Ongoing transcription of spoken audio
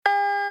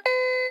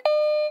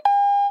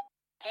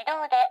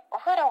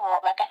呂を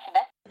沸かしま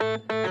す。お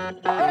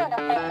風呂の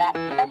線は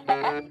来ました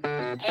か？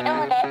自動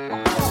でお風呂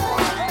をお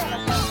風呂の線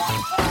は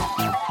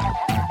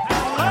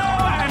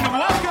Hello and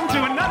welcome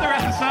to another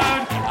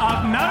episode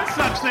of No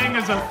Such Thing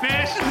as a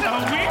Fish, the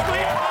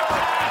weekly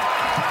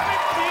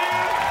podcast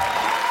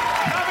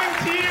coming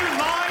to you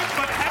live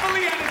but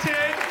heavily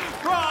edited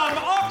from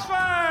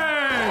Oxford.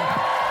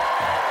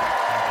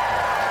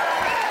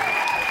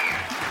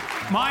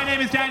 My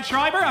name is Dan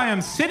Schreiber. I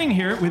am sitting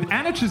here with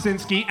Anna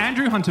Chazinski,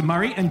 Andrew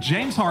Hunter-Murray, and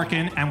James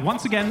Harkin. And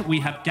once again,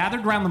 we have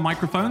gathered around the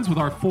microphones with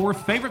our 4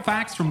 favorite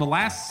facts from the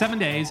last 7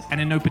 days.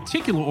 And in no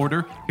particular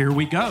order, here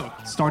we go.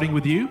 Starting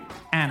with you,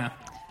 Anna.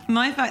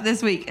 My fact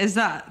this week is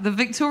that the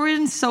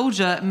Victorian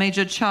soldier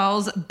Major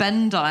Charles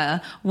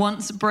Bendire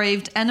once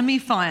braved enemy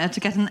fire to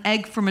get an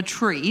egg from a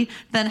tree,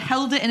 then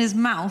held it in his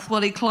mouth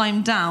while he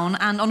climbed down,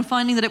 and on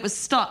finding that it was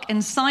stuck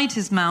inside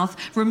his mouth,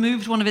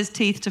 removed one of his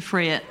teeth to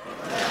free it.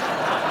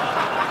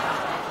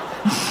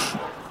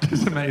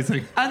 It's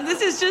amazing. And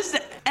this is just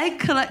egg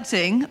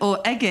collecting, or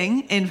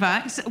egging, in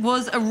fact,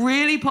 was a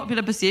really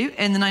popular pursuit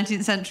in the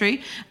 19th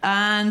century,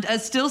 and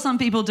still some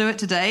people do it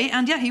today.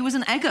 And yeah, he was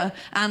an egger,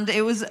 and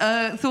it was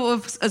thought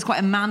of as quite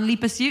a manly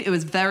pursuit. It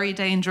was very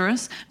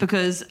dangerous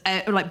because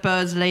like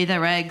birds lay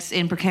their eggs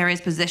in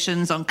precarious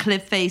positions on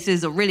cliff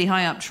faces or really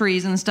high up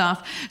trees and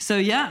stuff. So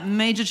yeah,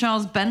 Major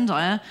Charles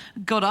Bendire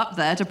got up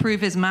there to prove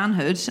his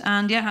manhood,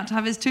 and yeah, had to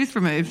have his tooth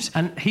removed.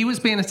 And he was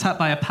being attacked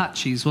by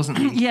Apaches, wasn't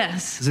he?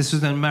 Yes. This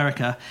was in America.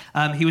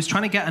 He was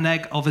trying to get an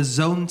egg of a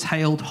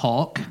zone-tailed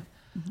hawk,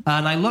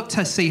 and I looked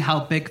to see how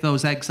big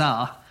those eggs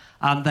are,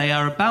 and they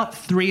are about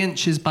 3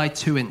 inches by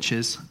 2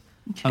 inches.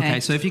 Okay,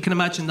 so if you can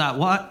imagine that.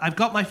 I've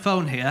got my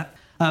phone here.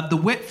 The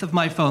width of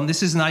my phone,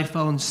 this is an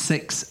iPhone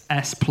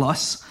 6S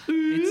Plus.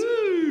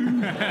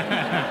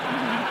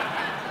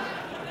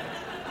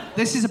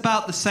 This is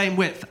about the same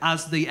width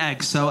as the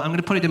egg, so I'm going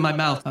to put it in my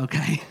mouth,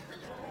 okay?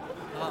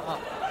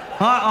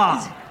 Wow.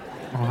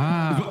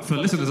 For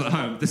listeners at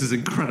home, this is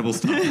incredible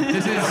stuff.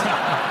 This is...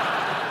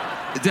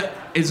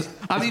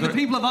 the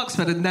people of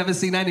Oxford had never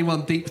seen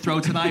anyone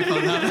deep-throat an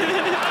iPhone, have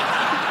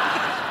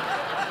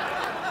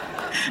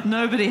they?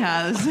 Nobody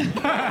has.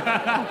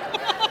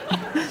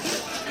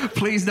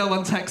 Please, no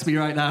one text me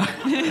right now.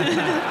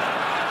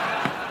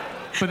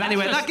 But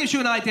anyway, that gives you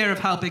an idea of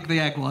how big the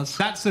egg was.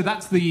 That's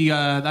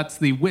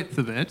the width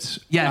of it.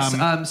 Yes,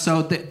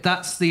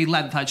 that's the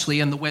length, actually,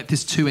 and the width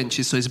is 2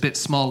 inches, so it's a bit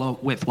smaller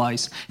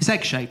width-wise. It's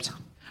egg-shaped.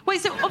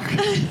 Wait, so...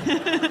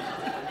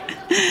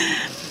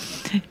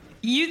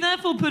 You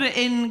therefore put it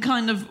in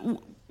kind of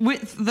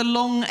with the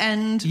long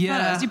end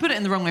first. You put it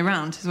in the wrong way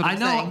round, is what I'm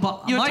saying.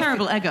 But you're a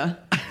terrible egger.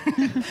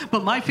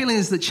 But my feeling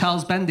is that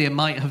Charles Bendire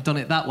might have done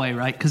it that way,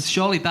 right? Because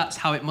surely that's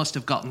how it must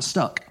have gotten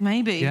stuck.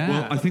 Maybe. Yeah.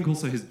 Well, I think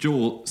also his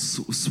jaw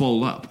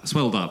swelled up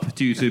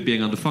due to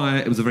being under fire.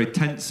 It was a very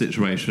tense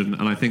situation,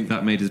 and I think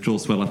that made his jaw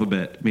swell up a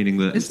bit, meaning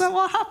that... Is that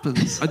what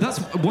happens? That's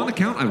one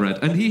account I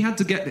read, and he had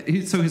to get...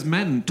 So his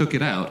men took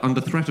it out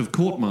under threat of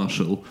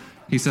court-martial.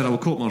 He said, I will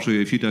court-martial you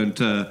if you don't...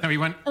 No, he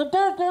went...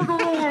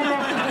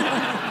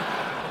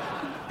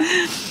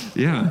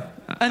 Yeah.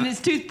 And his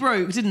tooth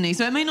broke, didn't he?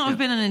 So it may not have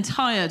been an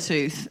entire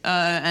tooth,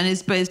 but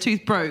his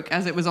tooth broke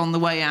as it was on the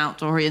way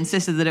out, or he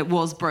insisted that it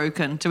was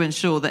broken to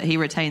ensure that he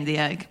retained the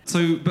egg.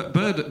 So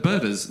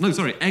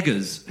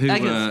eggers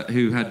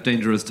who had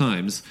dangerous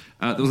times.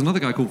 There was another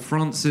guy called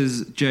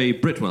Francis J.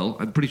 Britwell.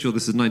 I'm pretty sure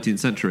this is 19th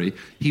century.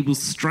 He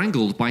was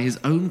strangled by his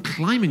own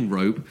climbing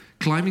rope,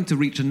 climbing to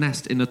reach a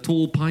nest in a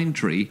tall pine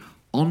tree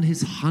on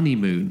his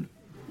honeymoon.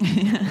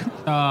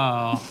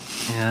 Oh.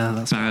 Yeah,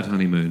 that's bad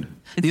honeymoon.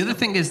 The other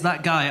thing is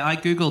that guy, I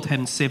Googled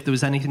him to see if there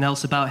was anything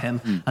else about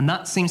him, and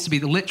that seems to be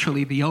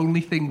literally the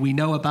only thing we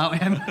know about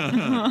him.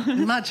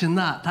 Imagine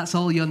that. That's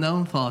all you're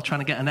known for,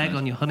 trying to get an egg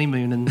on your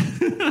honeymoon. And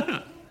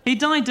He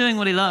died doing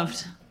what he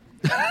loved,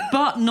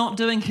 but not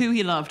doing who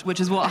he loved, which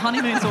is what a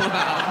honeymoon's all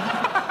about.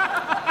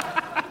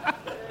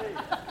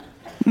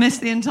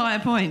 Missed the entire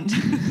point.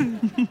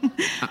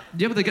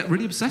 Yeah, but they get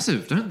really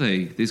obsessive, don't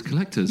they, these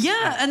collectors?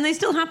 Yeah, and they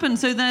still happen.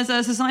 So there's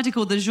a society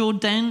called the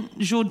Jourdain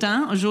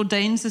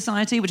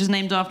Society, which is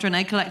named after an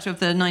egg collector of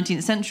the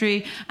 19th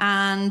century.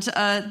 And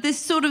this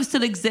sort of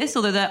still exists,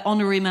 although they're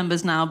honorary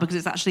members now, because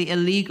it's actually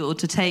illegal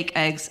to take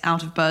eggs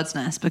out of birds'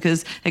 nests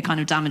because it kind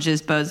of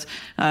damages birds'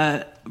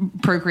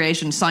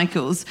 procreation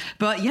cycles.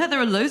 But yeah,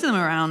 there are loads of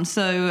them around.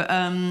 So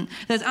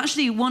there's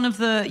actually one of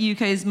the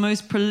UK's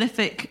most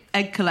prolific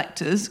egg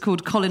collectors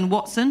called Colin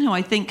Watson, who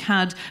I think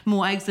had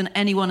more eggs than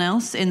anyone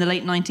else in the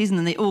late 90s, and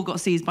then they all got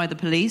seized by the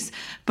police.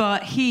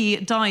 But he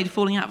died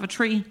falling out of a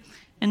tree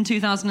in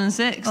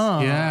 2006.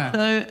 Oh. Yeah.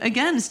 So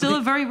again, still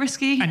a very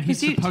risky And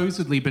he's pursuit.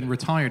 supposedly been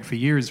retired for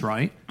years,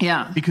 right?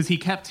 Yeah. Because he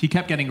kept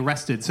getting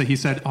arrested, so he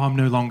said, I'm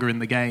no longer in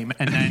the game.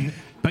 And then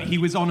but he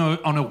was on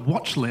a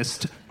watch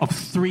list of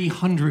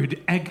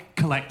 300 egg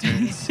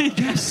collectors.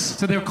 Yes.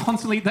 So they're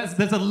constantly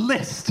there's a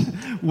list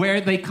where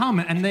they come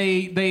and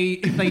they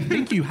if they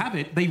think you have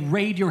it, they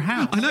raid your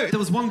house. I know. There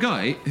was one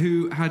guy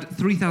who had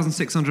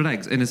 3,600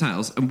 eggs in his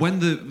house, and when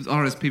the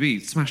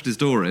RSPB smashed his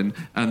door in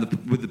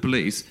with the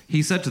police,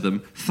 he said to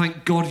them,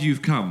 "Thank God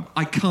you've come.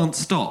 I can't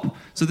stop."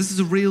 So this is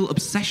a real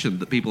obsession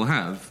that people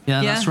have.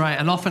 Yeah, that's right.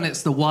 And often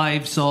it's the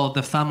wives or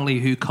the family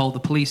who call the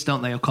police,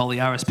 don't they, or call the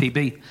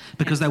RSPB,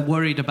 because they're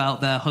worried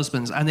about their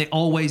husbands, and it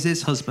always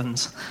is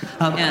husbands.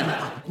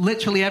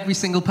 Literally every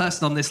single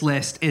person on this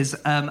list is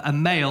a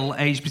male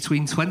aged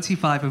between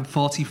 25 and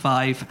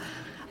 45.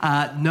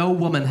 No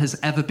woman has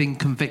ever been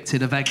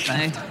convicted of egg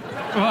theft.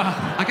 Well,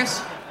 I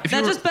guess if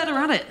they're just better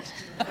at it.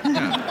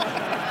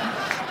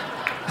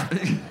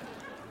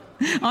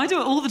 I do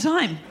it all the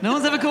time. No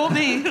one's ever caught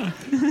me.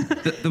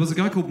 There was a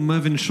guy called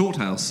Mervyn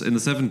Shorthouse in the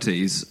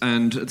 70s,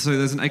 and so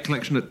there's an egg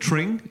collection at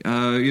Tring,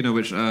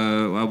 which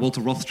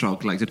Walter Rothschild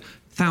collected.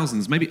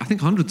 Thousands, maybe, I think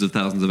hundreds of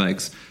thousands of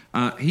eggs.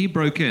 He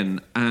broke in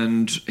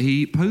and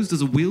he posed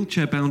as a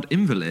wheelchair-bound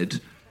invalid,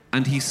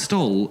 and he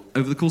stole,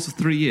 over the course of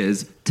 3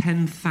 years,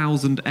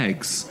 10,000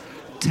 eggs.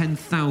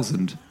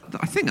 10,000.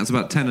 I think that's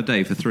about 10 a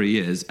day for 3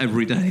 years,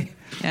 every day,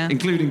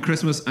 including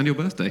Christmas and your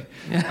birthday.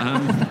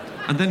 Yeah.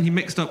 And then he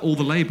mixed up all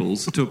the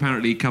labels to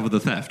apparently cover the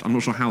theft. I'm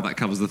not sure how that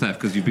covers the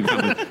theft, because you've been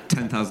found with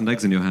 10,000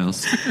 eggs in your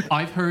house.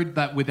 I've heard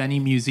that with any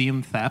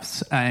museum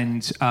thefts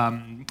and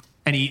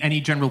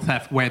any general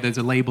theft where there's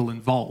a label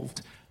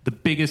involved, the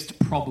biggest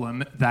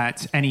problem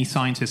that any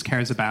scientist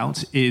cares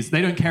about is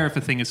they don't care if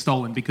a thing is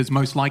stolen, because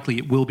most likely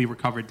it will be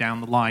recovered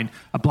down the line.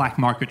 A black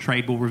market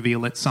trade will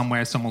reveal it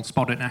somewhere, someone will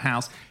spot it in a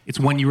house. It's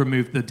when you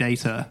remove the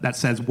data that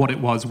says what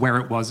it was, where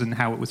it was, and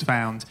how it was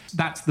found.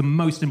 That's the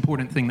most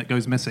important thing that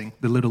goes missing,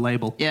 the little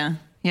label. Yeah,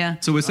 yeah.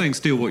 So we're saying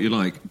steal what you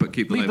like, but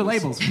keep the Leave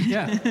labels. the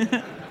labels,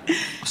 yeah.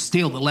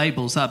 Steal the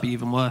labels, that'd be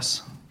even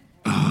worse.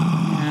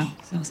 Yeah,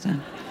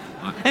 exhausting.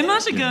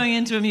 Imagine going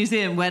into a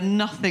museum where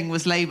nothing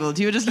was labelled.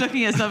 You were just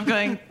looking at stuff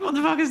going, what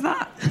the fuck is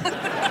that?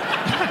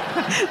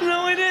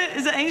 No idea.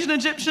 Is it ancient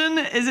Egyptian?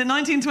 Is it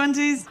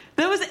 1920s?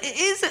 It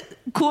is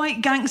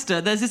quite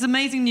gangster. There's this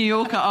amazing New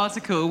Yorker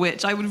article,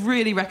 which I would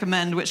really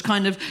recommend, which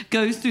kind of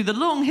goes through the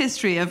long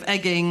history of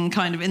egging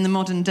kind of in the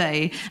modern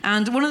day.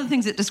 And one of the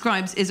things it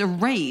describes is a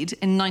raid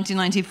in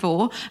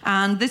 1994.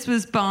 And this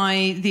was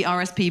by the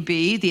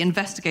RSPB, the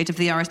investigator for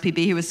the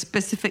RSPB, who was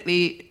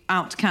specifically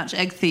out to catch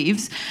egg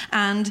thieves.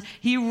 And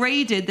he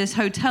raided this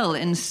hotel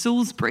in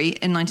Salisbury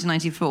in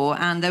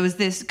 1994. And there was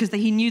this, because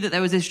he knew that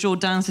there was this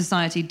Jourdain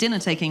Society dinner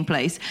taking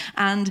place.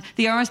 And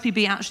the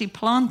RSPB actually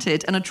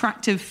planted an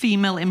attractive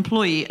female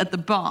employee at the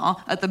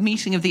bar at the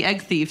meeting of the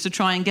egg thieves to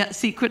try and get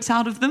secrets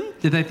out of them.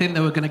 Did they think they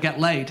were going to get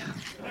laid?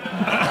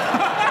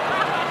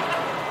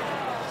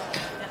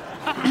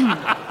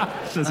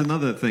 There's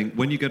another thing.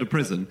 When you go to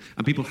prison,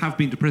 and people have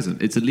been to prison,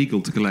 it's illegal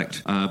to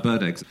collect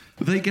bird eggs.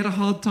 They get a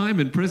hard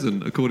time in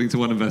prison, according to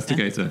one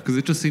investigator, because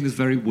it's just seen as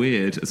very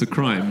weird as a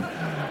crime.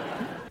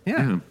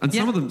 Yeah. And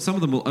some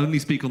of them will only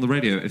speak on the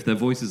radio if their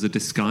voices are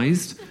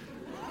disguised,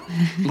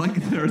 like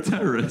they're a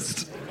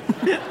terrorist.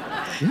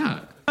 Yeah.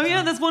 Oh,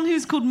 yeah, there's one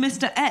who's called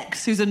Mr.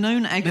 X, who's a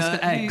known egger. Mr.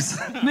 X.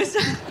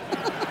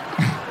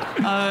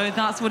 Oh,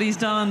 that's what he's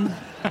done.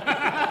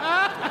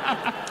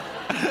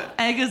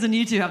 Eggers and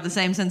you two have the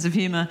same sense of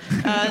humour.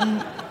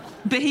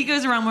 But he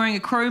goes around wearing a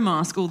crow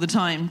mask all the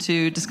time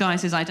to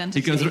disguise his identity.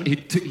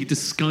 He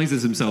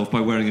disguises himself by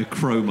wearing a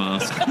crow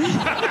mask.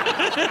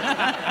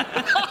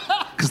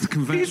 Because the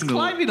conventional... He's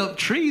climbing up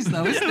trees,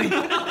 though, isn't he?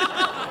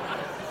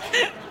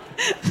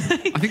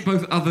 I think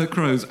both other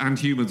crows and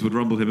humans would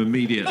rumble him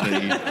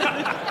immediately.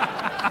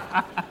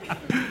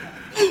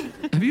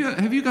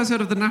 Have you guys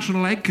heard of the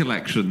National Egg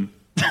Collection?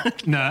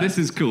 No. This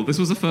is cool. This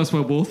was a First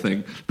World War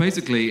thing.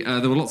 Basically,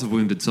 there were lots of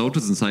wounded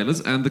soldiers and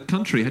sailors, and the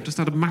country had just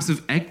had a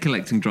massive egg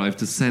collecting drive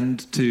to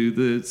send to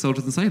the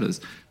soldiers and sailors.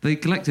 They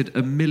collected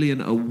 1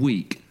 million a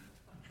week.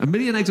 1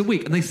 million eggs a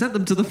week, and they sent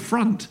them to the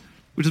front,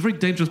 which is a very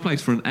dangerous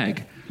place for an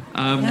egg.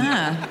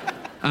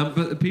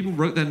 But people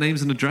wrote their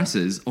names and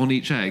addresses on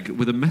each egg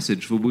with a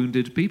message for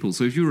wounded people.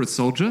 So if you were a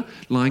soldier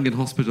lying in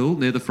hospital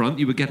near the front,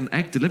 you would get an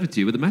egg delivered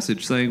to you with a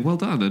message saying, well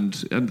done,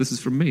 and this is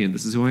from me, and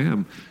this is who I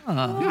am.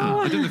 Yeah,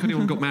 I don't know if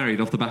anyone got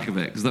married off the back of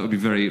it, because that would be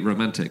very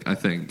romantic, I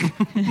think.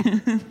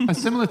 A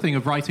similar thing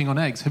of writing on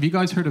eggs. Have you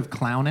guys heard of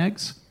clown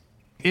eggs?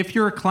 If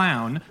you're a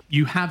clown,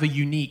 you have a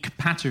unique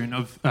pattern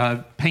of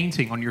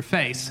painting on your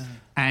face. Yeah.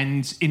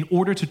 And in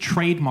order to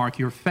trademark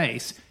your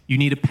face, you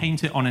need to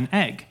paint it on an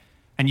egg.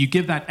 And you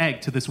give that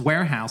egg to this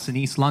warehouse in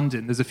East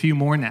London. There's a few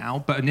more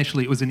now, but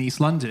initially it was in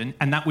East London,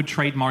 and that would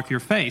trademark your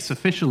face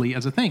officially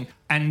as a thing.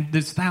 And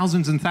there's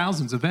thousands and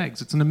thousands of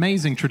eggs. It's an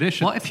amazing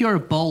tradition. What if you're a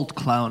bald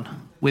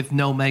clown with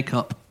no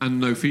makeup? And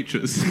no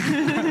features.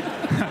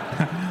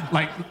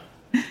 Like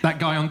that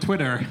guy on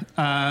Twitter.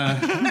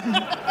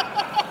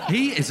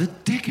 He is a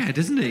dickhead,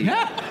 isn't he?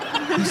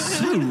 Yeah. He's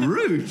so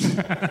rude.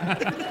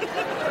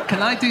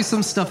 Can I do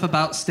some stuff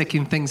about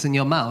sticking things in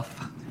your mouth?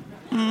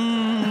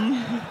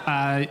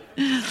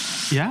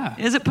 Yeah.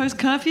 Is it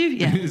post-curfew?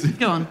 Yeah.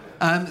 Go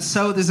on.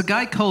 So there's a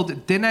guy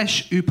called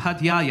Dinesh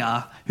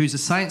Upadhyaya who's a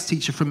science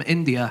teacher from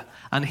India,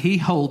 and he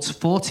holds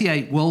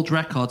 48 world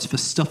records for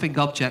stuffing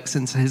objects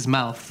into his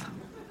mouth.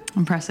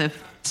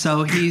 Impressive.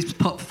 So he's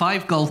put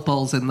 5 golf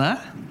balls in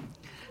there.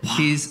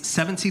 He's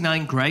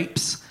 79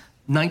 grapes,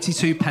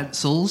 92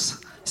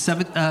 pencils,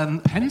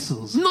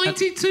 Pencils?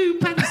 92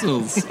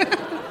 pencils.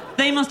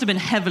 They must have been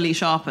heavily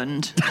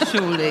sharpened,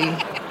 surely.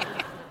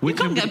 You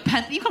can't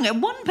get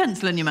one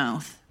pencil in your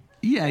mouth.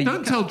 Yeah.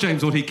 Don't tell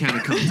James what he can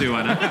and can't do,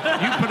 Anna.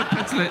 You put a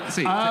pencil in.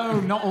 See. Oh,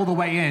 not all the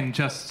way in,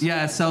 just...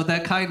 Yeah, so they're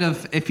kind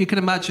of, if you can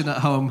imagine at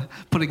home,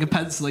 putting a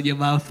pencil in your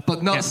mouth,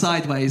 but not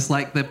sideways,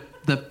 like the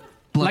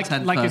blood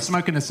tent like you're first.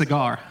 smoking a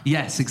cigar.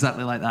 Yes,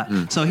 exactly like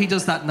that. So he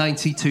does that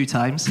 92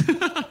 times.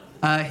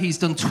 He's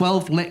done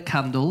 12 lit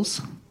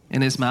candles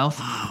in his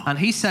mouth. And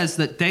he says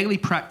that daily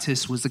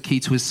practice was the key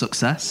to his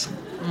success.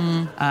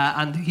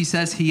 And he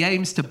says he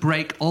aims to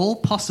break all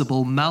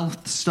possible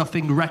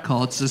mouth-stuffing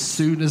records as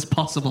soon as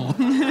possible.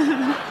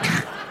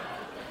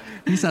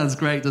 He sounds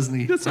great, doesn't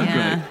he? That sounds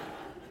great.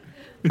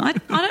 I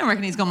don't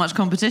reckon he's got much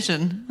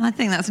competition. I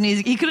think that's an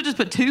easy... He could have just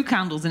put 2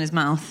 candles in his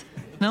mouth.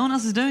 No one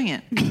else is doing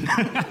it.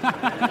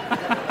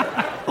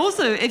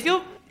 Also, if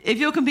you're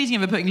competing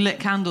over putting lit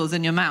candles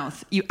in your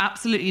mouth, you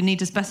absolutely need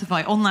to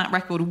specify on that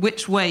record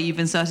which way you've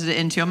inserted it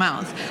into your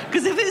mouth.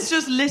 Because if it's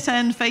just lit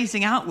end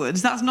facing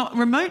outwards, that's not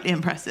remotely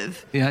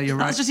impressive. Yeah, you're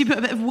right. That's just you put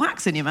a bit of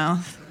wax in your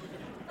mouth.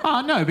 Oh,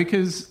 no,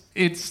 because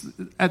it's,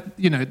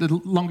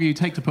 the longer you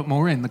take to put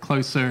more in, the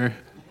closer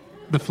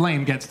the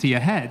flame gets to your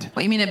head.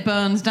 What, you mean it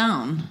burns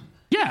down?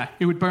 Yeah,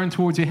 it would burn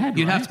towards your head,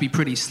 You'd right? have to be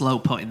pretty slow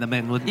putting them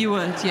in, wouldn't you? You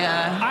would,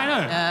 yeah. I know.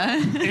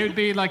 Yeah. It would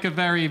be like a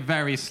very,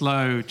 very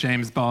slow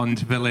James Bond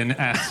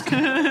villain-esque.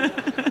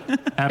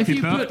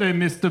 Happy birthday,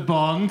 Mr.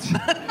 Bond.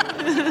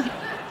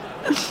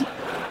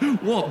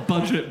 What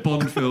budget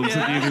Bond films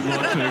have you been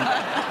watching?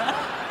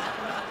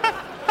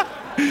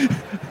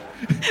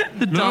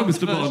 No,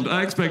 Mr. Bond,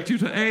 I expect you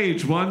to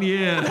age 1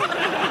 year.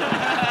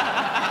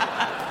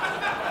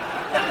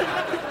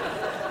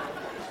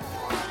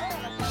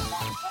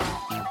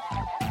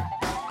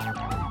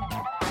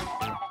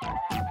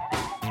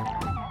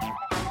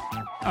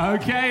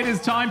 Okay, it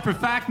is time for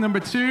fact number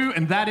 2,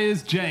 and that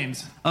is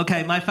James.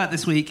 Okay, my fact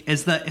this week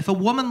is that if a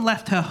woman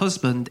left her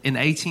husband in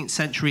 18th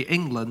century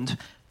England,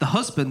 the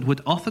husband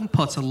would often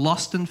put a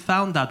lost and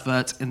found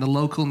advert in the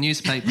local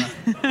newspaper.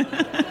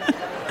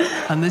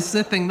 And this is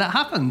a thing that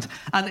happened.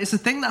 And it's a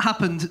thing that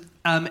happened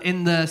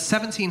in the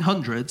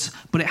 1700s,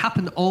 but it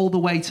happened all the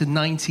way to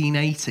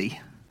 1980.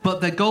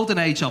 But the golden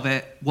age of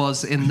it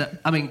was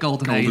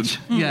golden age.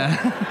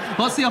 Yeah.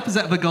 What's the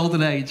opposite of a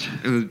golden age?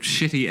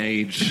 Shitty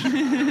age.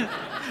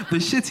 The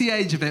shitty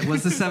age of it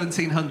was the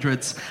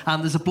 1700s,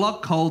 and there's a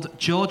blog called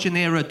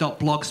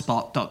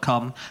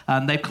georgianera.blogspot.com,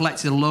 and they've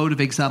collected a load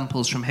of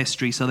examples from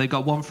history. So they've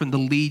got one from the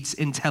Leeds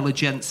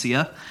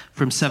Intelligentsia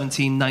from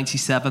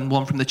 1797,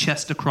 one from the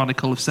Chester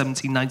Chronicle of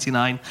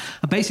 1799,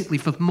 and basically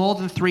for more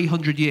than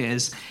 300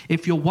 years,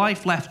 if your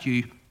wife left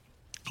you,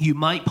 you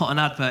might put an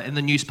advert in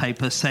the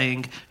newspaper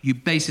saying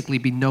you'd basically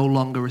be no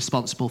longer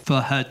responsible for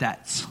her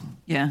debts.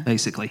 Yeah.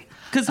 Basically.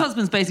 Because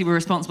husbands basically were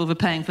responsible for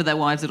paying for their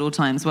wives at all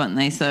times, weren't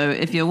they? So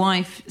if your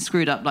wife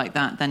screwed up like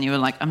that, then you were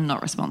like, I'm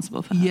not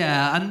responsible for her.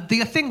 Yeah, and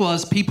the thing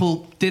was,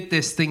 people did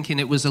this thinking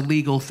it was a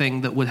legal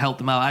thing that would help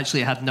them out.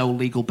 Actually, it had no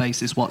legal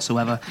basis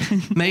whatsoever.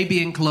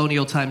 Maybe in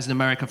colonial times in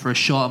America for a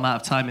short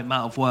amount of time it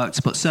might have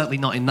worked, but certainly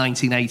not in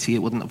 1980 it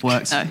wouldn't have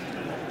worked. No.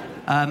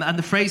 And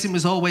the phrasing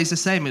was always the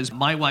same. It was,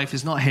 my wife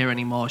is not here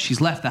anymore.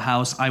 She's left the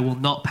house. I will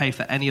not pay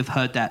for any of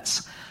her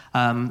debts.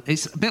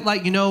 It's a bit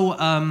like,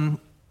 on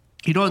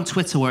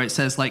Twitter where it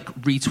says, like,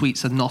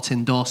 retweets are not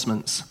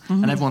endorsements.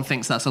 Mm-hmm. And everyone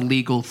thinks that's a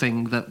legal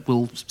thing that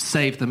will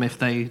save them if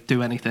they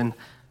do anything.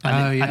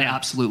 And it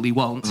absolutely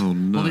won't. Oh,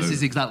 no. Well, this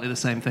is exactly the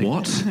same thing.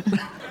 What?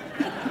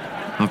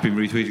 I've been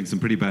retweeting some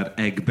pretty bad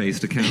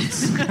egg-based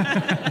accounts.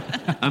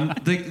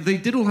 They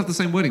did all have the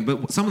same wording,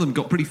 but some of them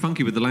got pretty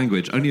funky with the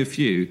language, only a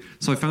few.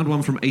 So I found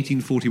one from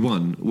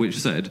 1841, which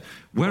said,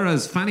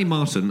 whereas Fanny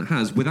Martin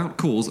has, without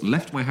cause,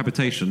 left my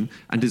habitation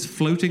and is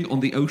floating on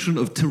the ocean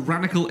of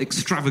tyrannical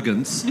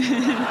extravagance,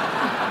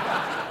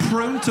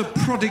 prone to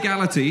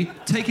prodigality,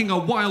 taking a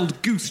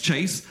wild goose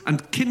chase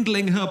and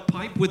kindling her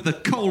pipe with the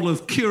coal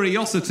of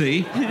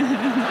curiosity...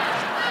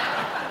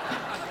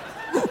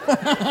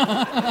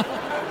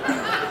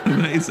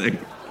 Amazing.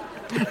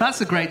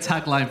 That's a great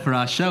tagline for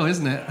our show,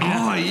 isn't it?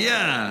 Oh,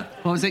 yeah.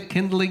 What was it?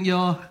 Kindling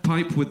your...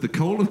 pipe with the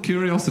coal of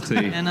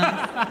curiosity.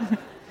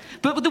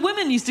 But the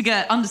women used to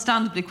get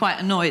understandably quite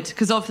annoyed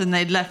because often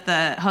they'd left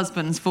their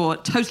husbands for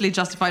totally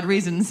justified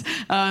reasons,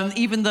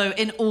 even though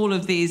in all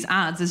of these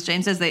ads, as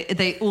James says,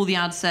 all the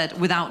ads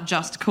said without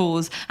just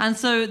cause. And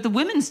so the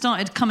women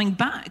started coming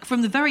back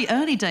from the very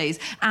early days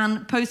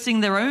and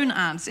posting their own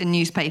ads in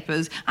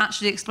newspapers,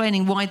 actually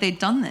explaining why they'd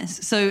done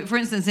this. So, for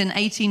instance, in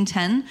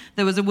 1810,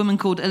 there was a woman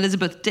called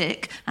Elizabeth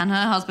Dick, and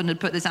her husband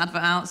had put this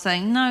advert out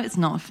saying, no, it's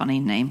not a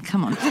funny name,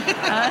 come on.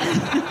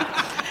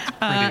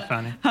 Pretty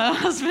funny. Her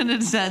husband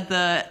had said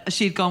that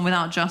she'd gone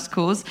without just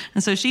cause,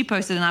 and so she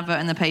posted an advert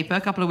in the paper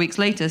a couple of weeks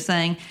later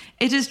saying,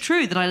 "It is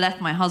true that I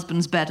left my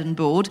husband's bed and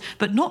board,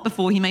 but not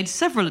before he made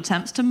several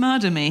attempts to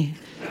murder me."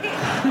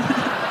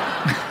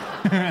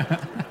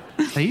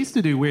 They used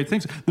to do weird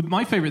things.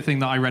 My favourite thing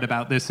that I read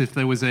about this, if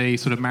there was a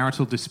sort of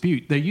marital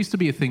dispute, there used to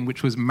be a thing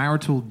which was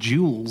marital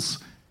duels.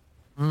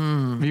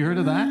 Have you heard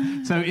of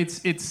that? So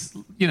it's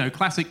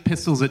classic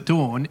Pistols at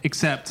Dawn,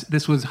 except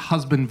this was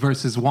husband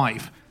versus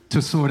wife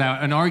to sort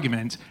out an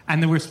argument.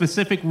 And there were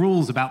specific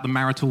rules about the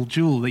marital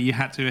duel that you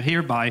had to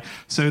adhere by.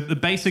 So the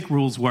basic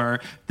rules were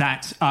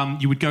that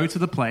you would go to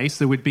the place,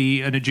 there would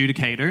be an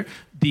adjudicator.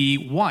 The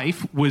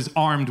wife was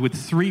armed with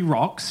 3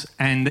 rocks,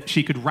 and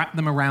she could wrap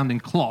them around in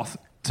cloth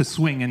to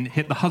swing and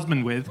hit the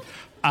husband with.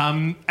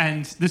 And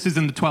this is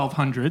in the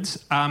 1200s.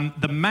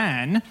 The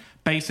man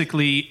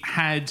basically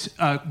had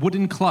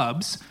wooden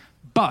clubs,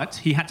 but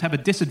he had to have a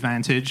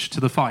disadvantage to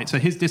the fight. So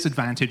his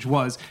disadvantage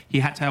was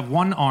he had to have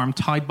one arm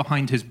tied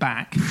behind his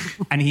back,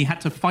 and he had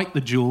to fight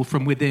the duel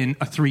from within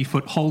a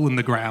 3-foot hole in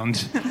the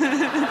ground.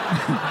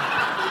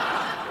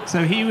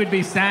 So he would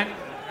be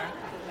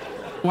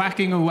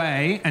whacking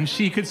away, and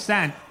she could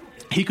stand.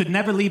 He could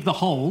never leave the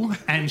hole,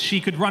 and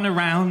she could run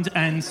around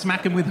and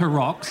smack him with her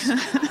rocks.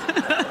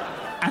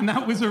 And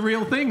that was a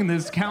real thing. And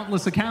there's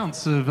countless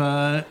accounts of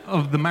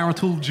the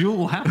marital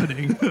duel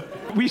happening.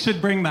 We should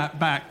bring that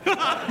back.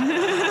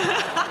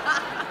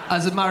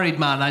 As a married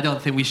man, I don't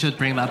think we should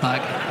bring that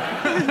back.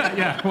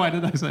 Yeah, why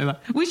did I say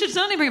that? We should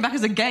certainly bring it back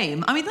as a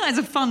game. I mean, that is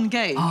a fun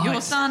game.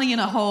 You're standing in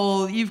a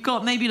hole. You've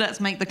got maybe let's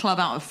make the club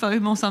out of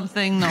foam or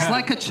something. It's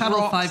like a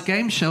Channel 5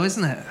 game show,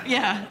 isn't it?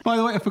 Yeah. By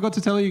the way, I forgot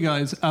to tell you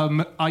guys,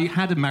 I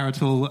had a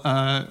marital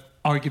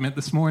argument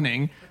this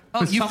morning.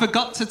 Oh, you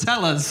forgot to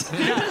tell us.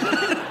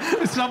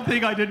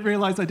 Something I didn't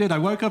realise I did. I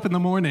woke up in the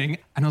morning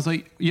and I was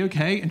like, "You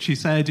okay?" And she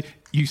said,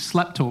 "You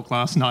slept talk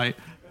last night."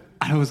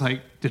 And I was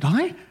like, "Did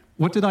I?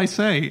 What did I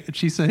say?" And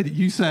she said,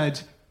 "You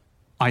said,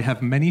 I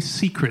have many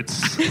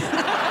secrets." And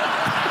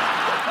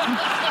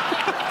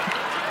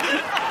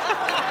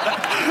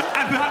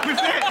that was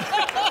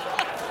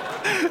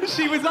it.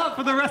 She was up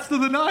for the rest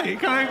of the night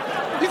going,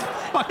 "These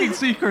fucking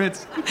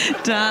secrets."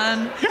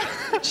 Dan,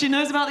 she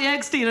knows about the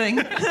egg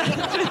stealing.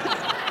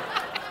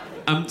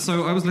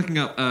 So I was looking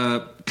up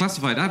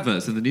classified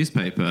adverts in the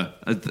newspaper.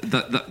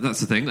 That's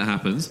the thing that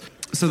happens.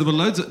 So there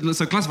were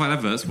so classified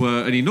adverts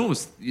were an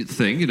enormous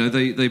thing. You know,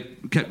 they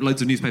kept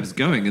loads of newspapers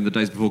going in the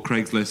days before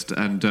Craigslist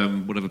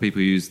and whatever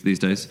people use these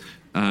days.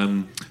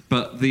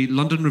 But the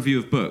London Review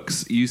of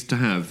Books used to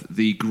have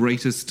the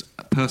greatest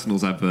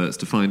personals adverts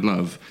to find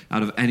love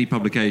out of any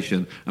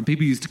publication, and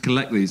people used to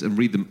collect these and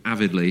read them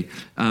avidly.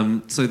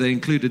 So they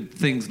included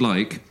things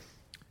like,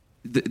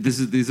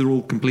 these are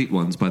all complete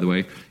ones, by the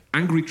way.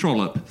 Angry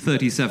Trollop,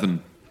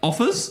 37.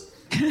 Offers?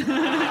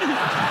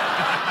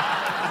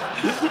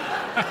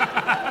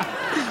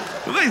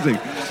 Amazing.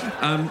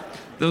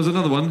 There was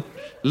another one.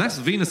 Less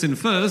Venus in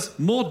Furs,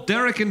 more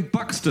Derek in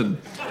Buxton.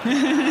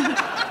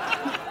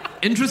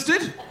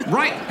 Interested?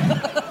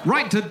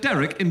 Right to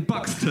Derek in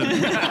Buxton.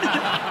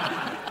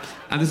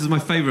 And this is my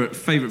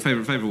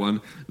favourite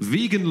one.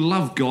 Vegan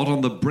love god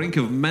on the brink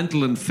of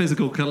mental and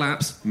physical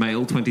collapse,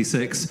 male,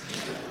 26.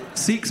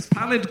 Seeks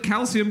pallid,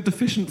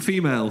 calcium-deficient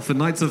female for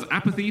nights of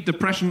apathy,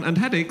 depression, and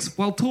headaches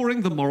while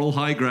touring the moral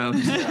high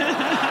ground.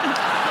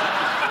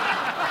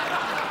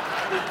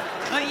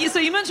 So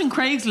you mentioned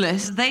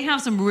Craigslist. They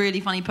have some really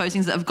funny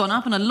postings that have gone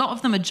up, and a lot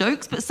of them are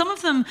jokes, but some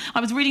of them,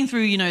 I was reading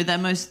through, their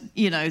most,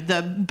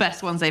 the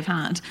best ones they've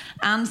had,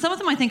 and some of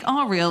them I think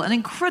are real and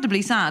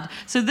incredibly sad.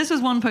 So this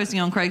was one posting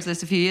on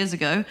Craigslist a few years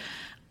ago.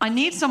 I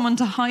need someone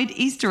to hide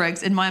Easter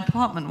eggs in my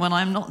apartment when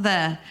I'm not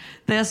there.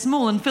 They are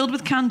small and filled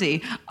with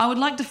candy. I would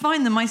like to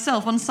find them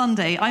myself on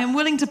Sunday. I am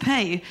willing to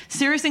pay.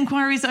 Serious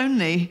inquiries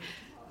only.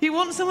 He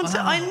wants someone to...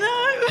 I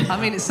know. I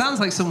mean, it sounds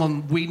like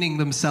someone weaning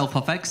themselves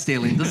off egg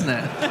stealing, doesn't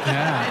it?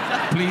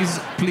 Yeah.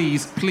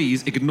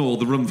 Please ignore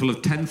the room full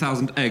of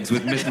 10,000 eggs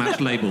with mismatched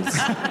labels.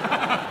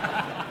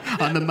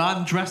 And the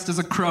man dressed as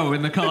a crow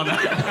in the corner.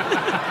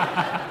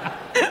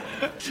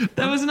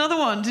 There was another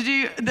one.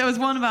 There was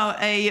one about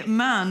a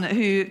man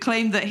who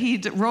claimed that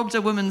he'd robbed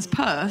a woman's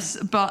purse,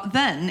 but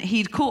then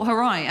he'd caught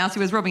her eye as he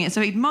was robbing it.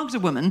 So he'd mugged a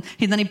woman.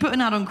 Then he put an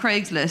ad on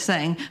Craigslist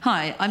saying,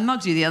 "Hi, I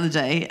mugged you the other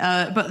day,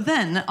 but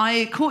then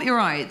I caught your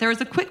eye. There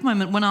was a quick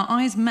moment when our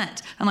eyes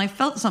met, and I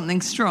felt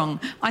something strong.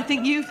 I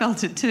think you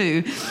felt it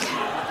too.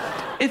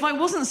 If I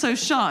wasn't so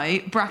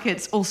shy,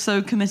 brackets,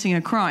 also committing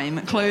a crime,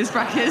 close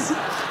brackets,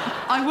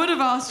 I would have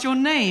asked your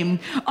name.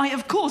 I,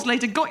 of course,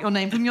 later got your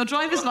name from your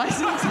driver's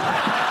license."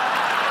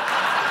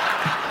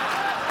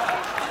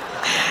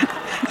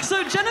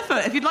 So, Jennifer,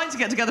 if you'd like to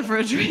get together for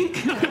a drink,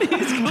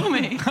 please call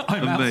me.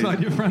 I'm outside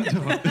your front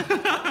door.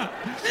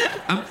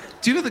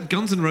 Do you know that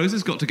Guns N'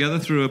 Roses got together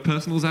through a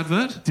personals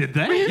advert? Did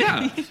they?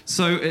 Yeah.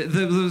 So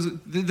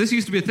this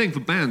used to be a thing for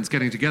bands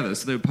getting together.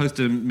 So they would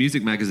post in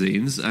music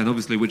magazines, and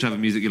obviously whichever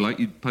music you like,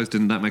 you'd post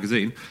in that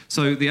magazine.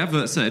 So the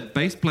advert said,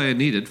 "Bass player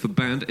needed for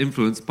band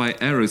influenced by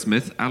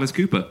Aerosmith, Alice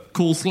Cooper.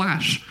 Call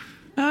Slash."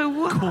 Oh,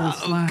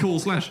 wow. Cool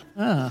slash.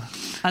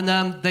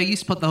 And they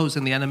used to put those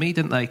in the NME,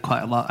 didn't they?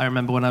 Quite a lot. I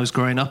remember when I was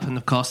growing up, and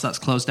of course that's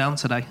closed down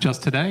today.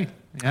 Just today.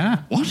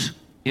 Yeah. What?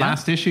 Yeah.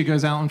 Last issue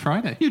goes out on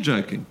Friday. You're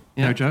joking.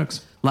 Yeah. No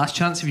jokes. Last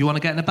chance if you want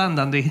to get in a band,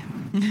 Andy.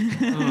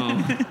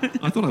 Oh,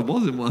 I thought I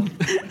was in one.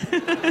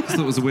 I thought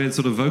it was a weird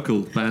sort of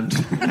vocal band.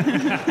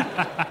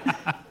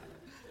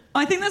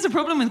 I think there's a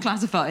problem with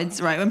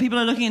classifieds, right, when people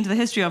are looking into the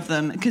history of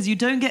them, because you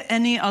don't get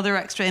any other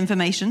extra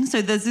information.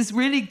 So there's this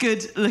really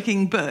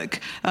good-looking book,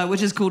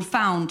 which is called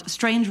Found,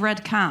 Strange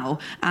Red Cow,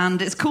 and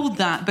it's called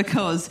that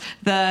because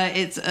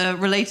it's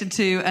related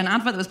to an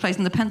advert that was placed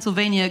in the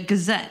Pennsylvania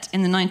Gazette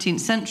in the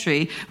 19th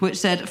century, which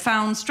said,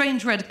 found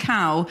strange red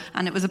cow,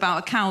 and it was about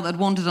a cow that had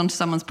wandered onto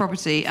someone's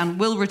property and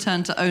will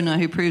return to owner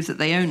who proves that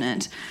they own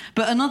it.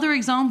 But another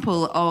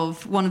example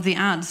of one of the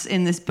ads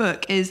in this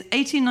book is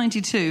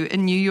 1892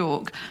 in New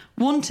York.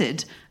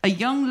 Wanted, a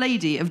young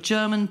lady of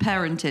German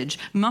parentage,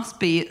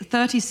 must be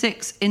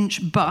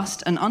 36-inch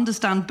bust and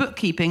understand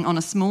bookkeeping on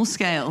a small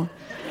scale.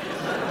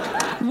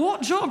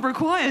 What job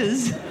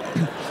requires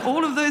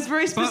all of those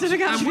very specific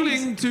But I'm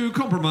attributes? willing to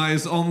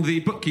compromise on the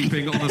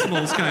bookkeeping on a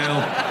small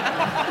scale.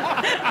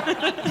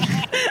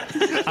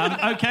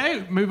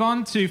 Okay, move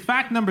on to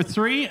fact number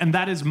 3, and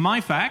that is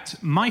my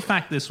fact. My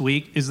fact this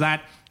week is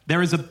that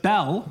there is a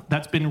bell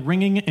that's been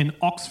ringing in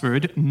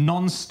Oxford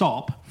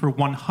non-stop for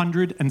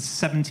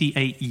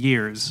 178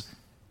 years.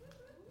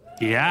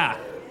 Yeah.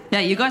 Yeah,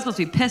 you guys must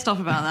be pissed off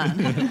about that.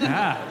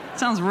 Yeah.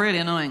 Sounds really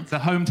annoying. It's a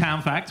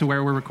hometown fact to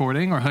where we're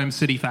recording, or home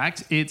city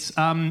fact. It's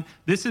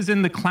this is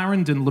in the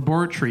Clarendon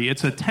Laboratory.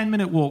 It's a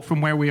 10-minute walk from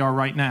where we are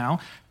right now.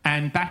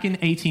 And back in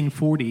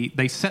 1840,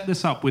 they set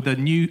this up with a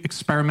new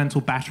experimental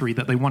battery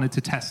that they wanted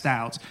to test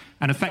out.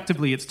 And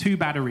effectively, it's 2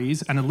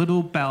 batteries and a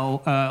little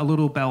bell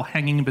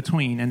hanging in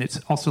between, and it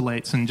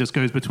oscillates and just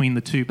goes between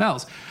the 2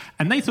 bells.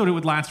 And they thought it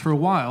would last for a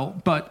while,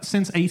 but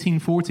since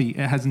 1840,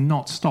 it has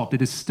not stopped.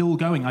 It is still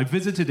going. I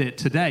visited it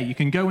today. You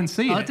can go and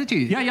see it. Oh, did you?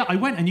 Yeah, I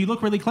went, and you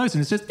look really close,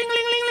 and it's just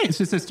ding-ling-ling-ling. It's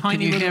just this tiny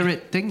Can you little... hear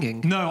it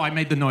dinging? No, I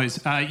made the noise.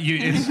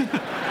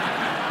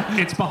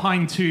 It's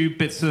behind 2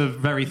 bits of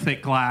very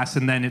thick glass,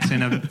 and then it's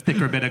in a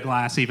thicker bit of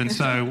glass, even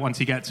so,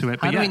 once you get to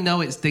it. How do we know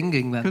it's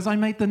dinging then? Because I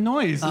made the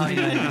noise. Oh,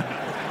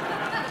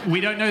 yeah.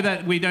 We don't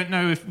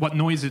know what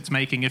noise it's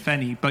making, if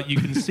any, but you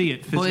can see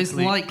it physically. Well, it's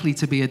likely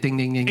to be a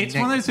ding-ding-ding. It's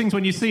one of those things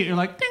when you see it, you're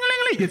like,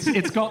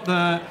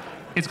 ding-a-ling-a-ling.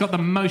 It's got the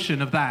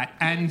motion of that.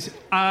 And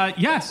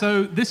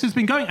so this has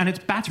been going, and it's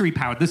battery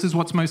powered. This is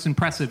what's most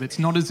impressive. It's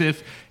not as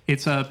if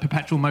it's a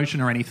perpetual motion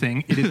or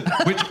anything. It is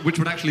which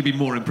would actually be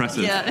more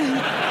impressive.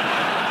 Yeah.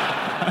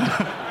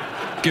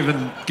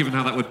 Given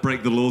how that would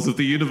break the laws of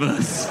the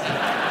universe.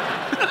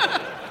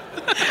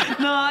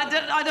 No,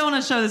 I don't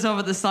want to show this off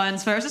at the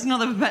science fair. It's just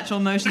another perpetual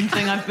motion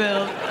thing I've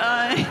built.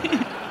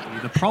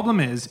 The problem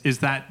is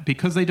that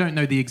because they don't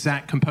know the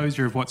exact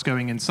composure of what's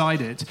going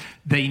inside it,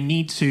 they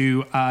need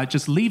to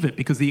just leave it,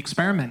 because the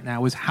experiment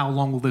now is how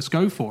long will this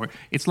go for?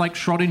 It's like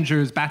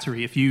Schrodinger's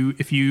battery. If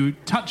you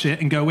touch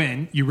it and go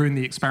in, you ruin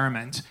the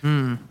experiment.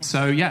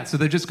 So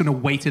they're just going to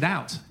wait it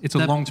out. It's a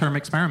long-term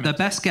experiment. The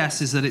best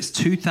guess is that it's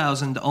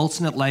 2,000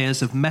 alternate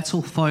layers of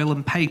metal foil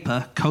and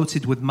paper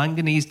coated with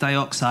manganese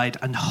dioxide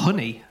and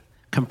honey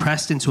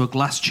compressed into a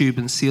glass tube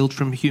and sealed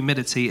from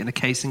humidity in a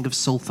casing of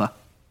sulfur.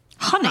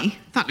 Honey?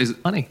 That is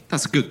Honey.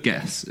 That's a good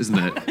guess, isn't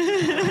it?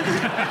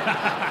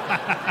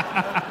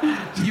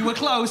 You were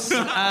close,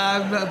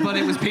 but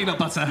it was peanut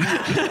butter.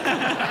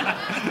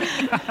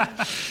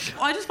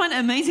 I just find it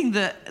amazing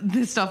that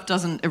this stuff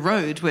doesn't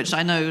erode, which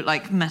I know,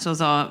 like,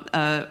 metals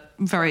are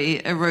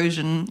very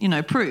erosion,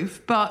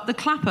 proof. But the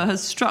clapper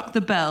has struck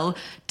the bell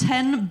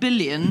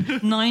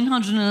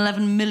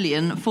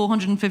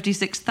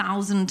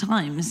 10,911,456,000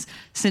 times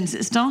since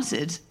it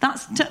started.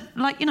 That's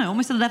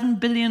almost 11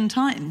 billion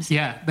times.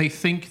 Yeah, they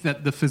think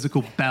that the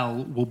physical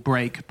bell will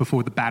break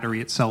before the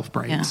battery itself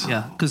breaks.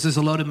 Yeah, because there's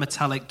a load of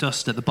metallic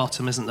dust at the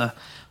bottom, isn't there,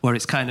 where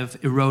it's kind of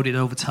eroded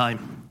over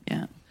time.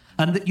 Yeah.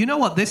 And you know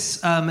what? This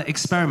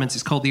experiment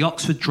is called the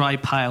Oxford Dry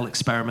Pile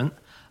Experiment,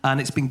 and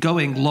it's been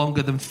going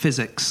longer than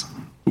physics.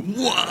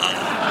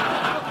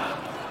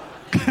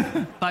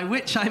 By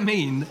which I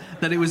mean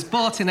that it was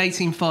bought in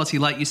 1840,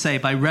 like you say,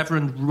 by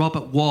Reverend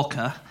Robert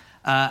Walker,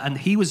 and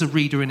he was a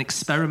reader in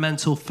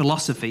experimental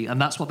philosophy,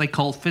 and that's what they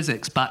called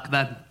physics back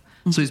then.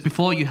 So it's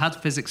before you had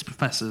physics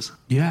professors.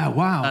 Yeah,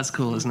 wow. That's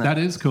cool, isn't it? That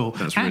is cool.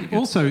 That's really and good.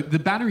 also, the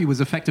battery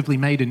was effectively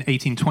made in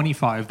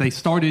 1825. They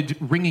started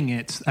ringing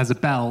it as a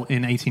bell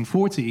in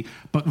 1840,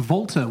 but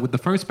Volta, with the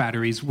first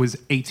batteries, was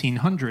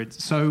 1800.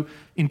 So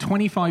in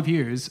 25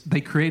 years,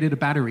 they created a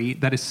battery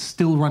that is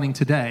still running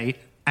today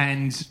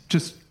and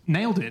just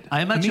nailed it.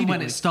 I imagine when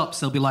immediately. it stops,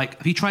 they'll be like,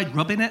 have you tried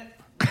rubbing it?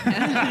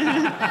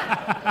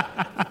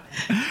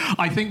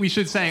 I think we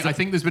should say, I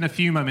think there's been a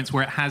few moments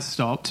where it has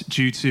stopped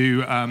due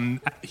to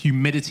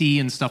humidity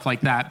and stuff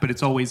like that, but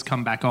it's always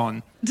come back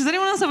on. Does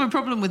anyone else have a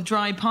problem with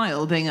dry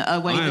pile being a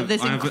way that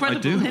this incredible... I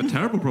do have a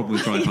terrible problem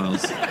with dry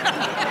piles.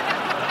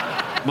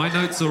 My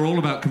notes are all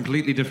about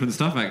completely different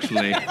stuff,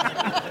 actually.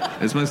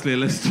 It's mostly a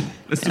list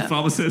of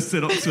pharmacists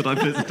in Oxford I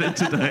visited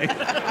today.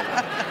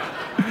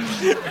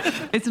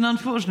 It's an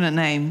unfortunate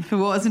name for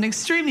what is an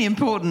extremely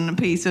important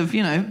piece of,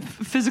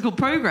 physical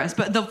progress.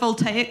 But the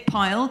voltaic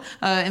pile,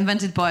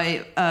 invented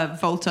by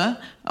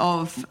Volta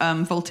of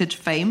voltage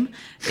fame,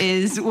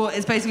 is what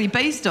it's basically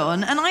based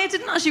on. And I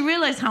didn't actually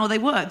realise how they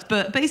worked,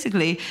 but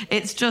basically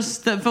it's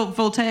just the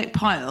voltaic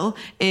pile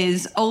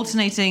is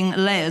alternating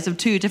layers of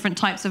two different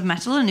types of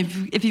metal. And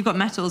if you've got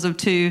metals of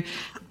two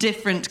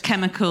different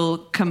chemical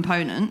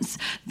components,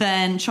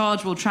 then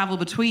charge will travel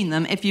between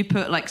them if you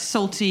put like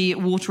salty,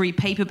 watery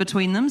paper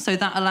between them. So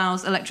that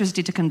allows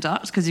electricity to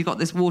conduct because you've got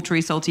this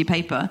watery, salty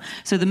paper.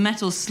 So the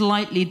metal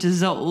slightly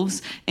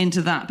dissolves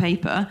into that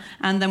paper.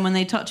 And then when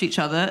they touch each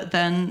other,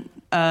 then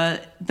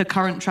the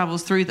current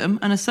travels through them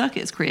and a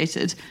circuit is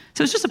created.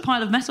 So it's just a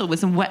pile of metal with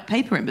some wet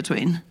paper in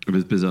between. It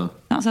was bizarre.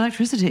 That's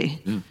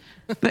electricity. Yeah.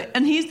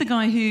 And he's the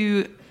guy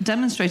who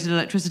demonstrated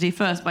electricity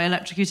first by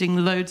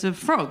electrocuting loads of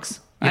frogs,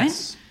 right?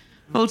 Yes.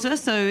 Volta,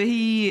 so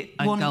he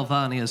And won...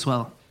 Galvani as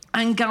well.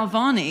 And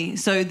Galvani.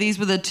 So these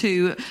were the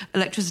two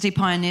electricity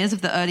pioneers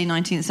of the early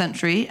 19th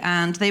century,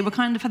 and they were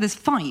kind of had this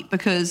fight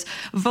because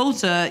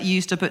Volta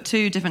used to put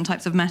two different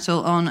types of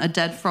metal on a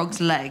dead frog's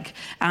leg,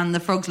 and the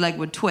frog's leg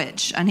would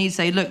twitch. And he'd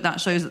say, look,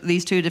 that shows that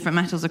these two different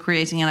metals are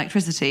creating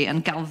electricity.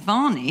 And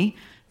Galvani,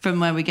 from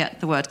where we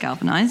get the word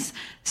galvanize,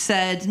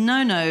 said,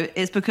 no,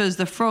 it's because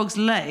the frog's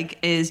leg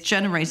is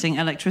generating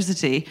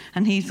electricity,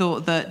 and he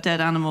thought that dead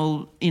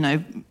animal,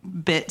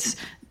 bits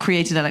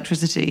created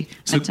electricity.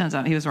 So, and it turns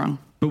out he was wrong.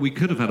 But we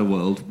could have had a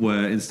world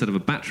where instead of a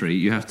battery,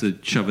 you have to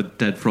shove a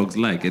dead frog's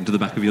leg into the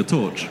back of your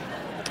torch.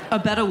 A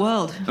better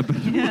world. Do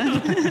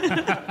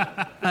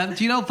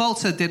you know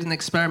Volta did an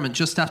experiment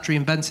just after he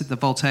invented the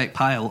voltaic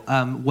pile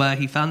where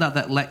he found out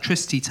that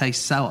electricity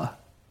tastes sour?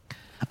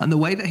 And the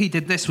way that he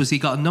did this was he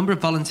got a number of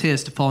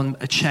volunteers to form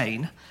a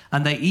chain,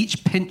 and they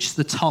each pinched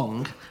the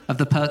tongue of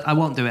the person... I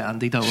won't do it,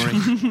 Andy, don't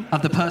worry.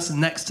 Of the person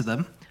next to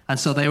them. And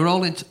so they were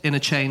all in a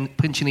chain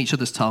pinching each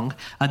other's tongue.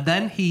 And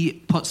then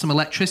he put some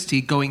electricity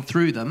going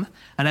through them,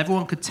 and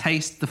everyone could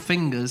taste the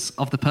fingers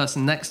of the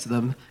person next to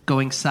them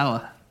going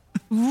sour.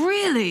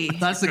 Really?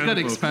 That's a good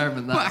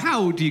experiment, that. But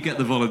how do you get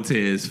the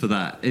volunteers for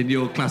that in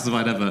your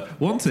classified ever?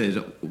 Wanted.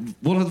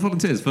 What are the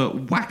volunteers for?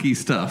 Wacky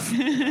stuff.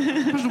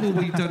 Imagine all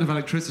we don't have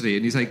electricity,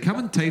 and you say, come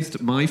and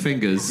taste my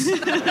fingers.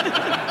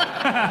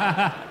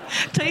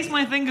 Taste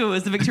my finger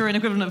was the Victorian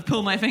equivalent of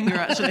pull my finger,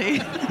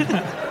 actually.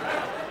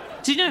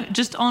 Do you know,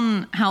 just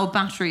on how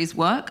batteries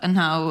work and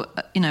how,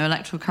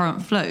 electrical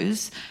current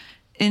flows,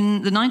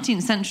 in the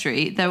 19th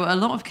century, there were a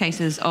lot of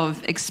cases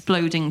of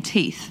exploding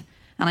teeth.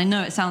 And I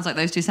know it sounds like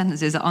those two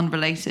sentences are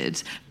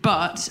unrelated,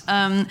 but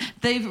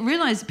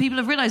people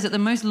have realised that the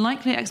most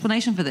likely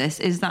explanation for this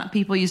is that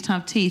people used to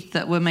have teeth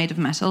that were made of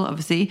metal,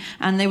 obviously,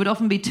 and they would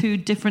often be two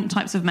different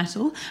types of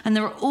metal. And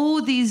there are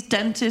all these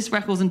dentist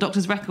records and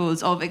doctors'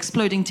 records of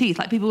exploding teeth.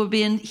 Like, people would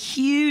be in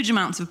huge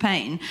amounts of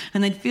pain,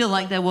 and they'd feel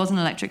like there was an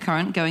electric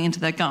current going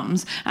into their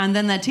gums, and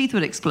then their teeth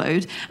would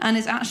explode. And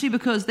it's actually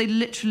because they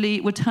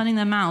literally were turning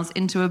their mouths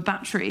into a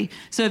battery.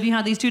 So if you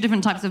had these two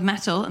different types of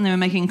metal and they were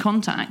making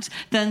contact,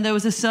 then there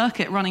was a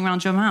circuit running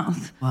around your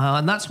mouth. Wow,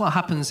 and that's what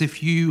happens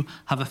if you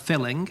have a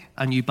filling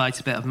and you bite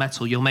a bit of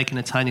metal. You're making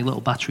a tiny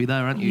little battery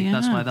there, aren't you? Yeah.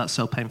 That's why that's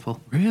so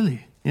painful.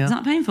 Really? Yeah. Is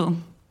that painful?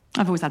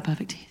 I've always had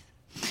perfect teeth.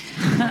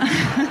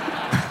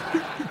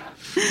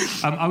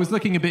 I was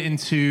looking a bit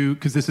into,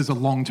 because this is a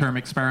long-term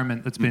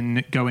experiment that's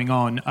been going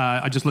on,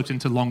 I just looked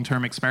into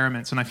long-term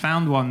experiments, and I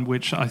found one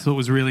which I thought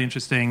was really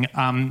interesting.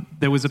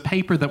 There was a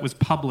paper that was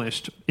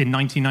published in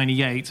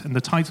 1998, and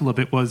the title of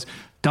it was,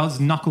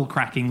 Does Knuckle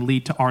Cracking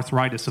Lead to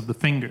Arthritis of the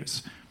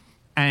Fingers?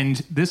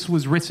 And this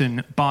was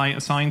written by a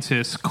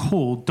scientist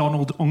called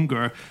Donald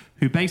Unger,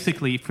 who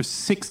basically, for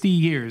 60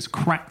 years,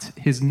 cracked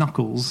his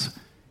knuckles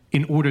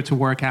in order to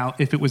work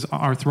out if it was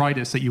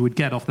arthritis that you would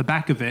get off the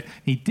back of it.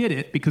 He did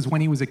it because when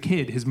he was a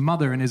kid, his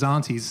mother and his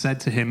aunties said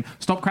to him,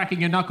 stop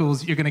cracking your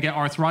knuckles, you're going to get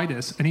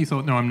arthritis. And he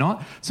thought, no, I'm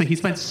not. So he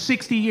spent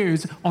 60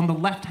 years on the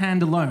left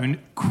hand alone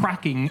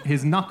cracking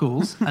his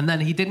knuckles. And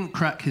then he didn't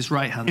crack his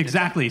right hand.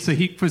 Exactly. So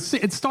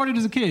it started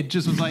as a kid,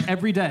 just was like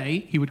every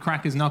day he would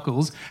crack his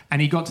knuckles,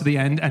 and he got to the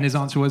end and his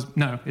answer was,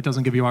 no, it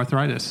doesn't give you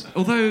arthritis.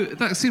 Although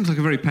that seems like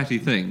a very petty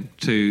thing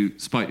to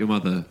spite your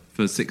mother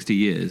for 60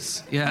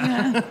 years.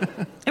 Yeah.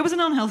 It was an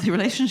unhealthy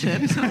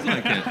relationship. Sounds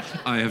like it.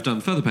 I have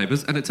done further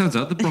papers, and it turns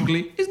out that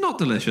broccoli is not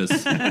delicious.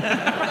 And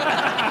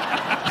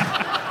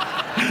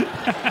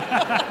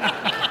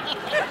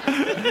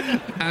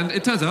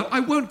it turns out I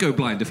won't go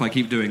blind if I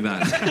keep doing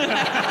that.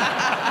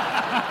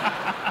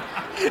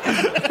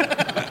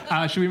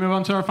 Should we move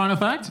on to our final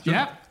fact? Sure.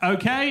 Yep.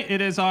 Okay, it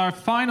is our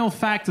final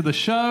fact of the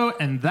show,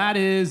 and that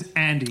is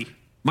Andy.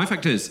 My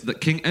fact is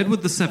that King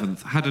Edward VII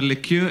had a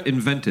liqueur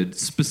invented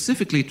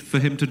specifically for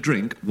him to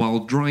drink while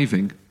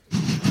driving.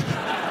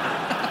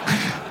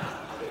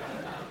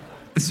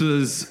 This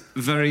was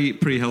very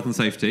pre-health and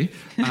safety.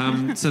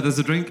 So there's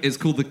a drink, it's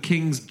called the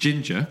King's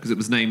Ginger, because it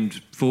was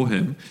named for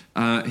him.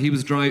 He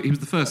was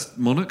the first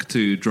monarch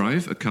to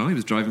drive a car. He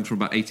was driving from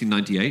about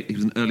 1898. He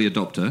was an early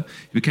adopter.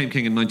 He became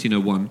king in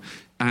 1901.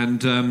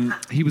 And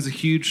he was a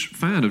huge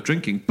fan of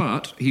drinking,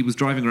 but he was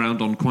driving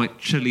around on quite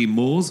chilly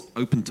moors,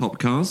 open-top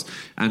cars,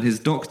 and his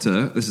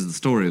doctor, this is the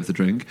story of the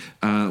drink,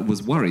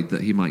 was worried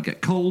that he might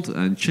get cold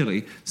and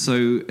chilly.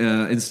 So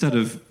instead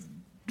of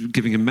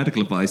giving him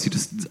medical advice, he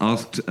just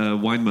asked a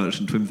wine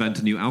merchant to invent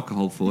a new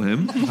alcohol for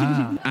him.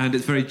 Wow. And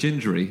it's very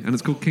gingery, and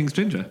it's called King's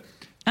Ginger.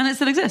 And it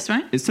still exists,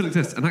 right? It still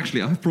exists. And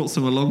actually, I've brought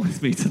some along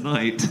with me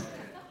tonight.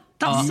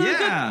 That's so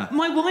good.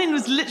 My wine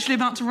was literally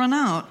about to run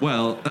out.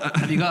 Well,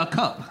 have you got a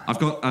cup? I've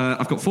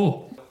got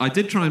 4. I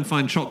did try and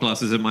find shot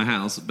glasses in my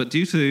house, but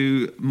due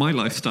to my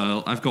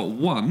lifestyle, I've got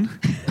 1.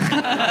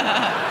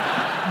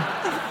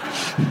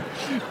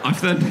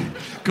 I've then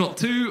got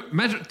two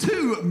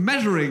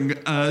measuring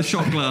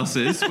shot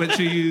glasses, which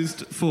are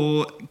used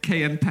for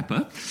cayenne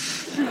pepper,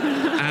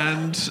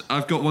 and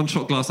I've got 1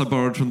 shot glass I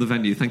borrowed from the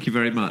venue. Thank you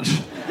very much.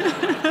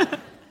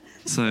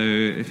 So,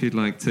 if you'd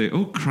like to,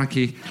 oh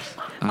crikey.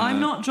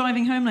 I'm not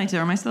driving home later.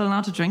 Am I still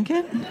allowed to drink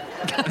it?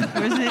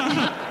 Or is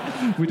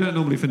it? We don't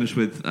normally finish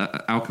with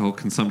alcohol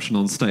consumption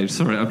on stage.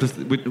 Sorry,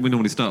 we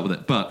normally start with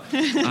it. But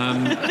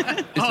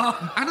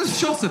Anna's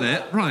shot at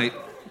it, right?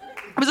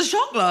 It was a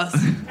shot glass.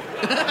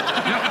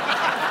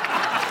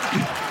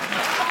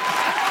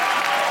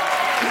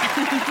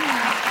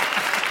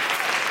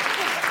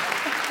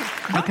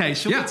 Okay,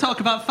 shall we talk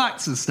about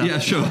facts and stuff? Yeah,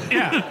 sure.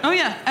 Yeah. Oh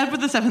yeah,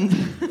 Edward VII.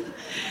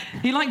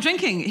 He liked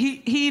drinking.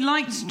 He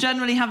liked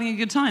generally having a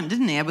good time,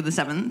 didn't he, Edward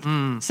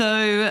VII?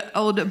 So,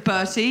 old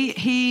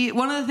Bertie,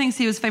 one of the things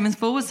he was famous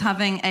for was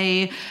having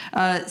a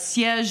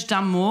siège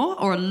d'amour,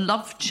 or a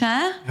love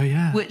chair,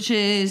 which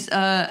is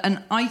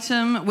an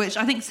item which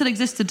I think still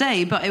exists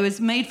today, but it was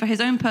made for his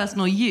own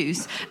personal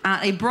use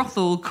at a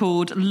brothel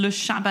called Le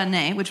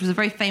Chabanais, which was a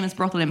very famous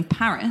brothel in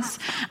Paris.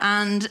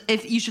 And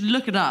if you should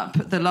look it up,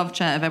 the love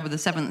chair of Edward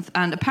VII,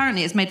 and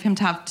apparently it's made for him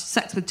to have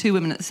sex with 2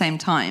 women at the same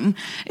time.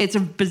 It's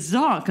a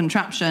bizarre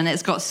contraption.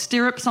 It's got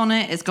stirrups on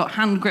it. It's got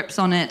hand grips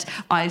on it.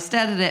 I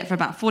stared at it for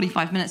about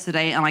 45 minutes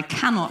today, and I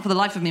cannot, for the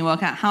life of me,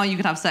 work out how you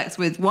could have sex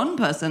with 1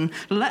 person,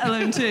 let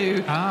alone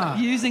 2,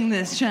 using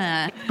this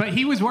chair. But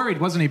he was worried,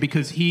 wasn't he?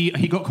 Because he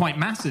got quite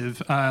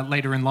massive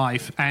later in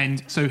life,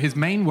 and so his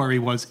main worry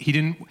was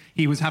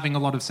he was having a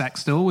lot of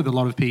sex still with a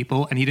lot of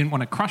people, and he didn't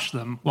want to crush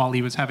them while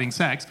he was having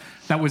sex.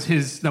 That was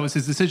his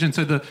decision.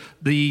 So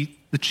the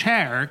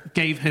chair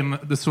gave him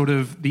the sort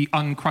of the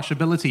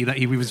uncrushability that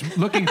he was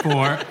looking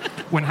for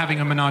when having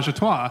a menage a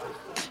trois.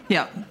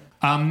 Yeah.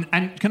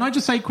 And can I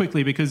just say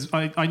quickly, because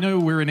I know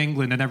we're in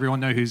England and everyone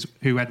knows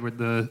who Edward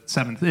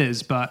VII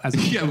is, but as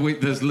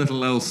there's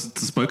little else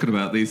spoken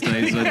about these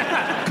days in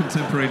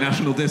contemporary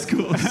national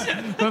discourse.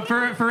 But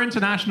for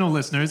international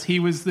listeners, he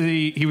was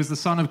the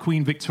son of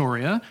Queen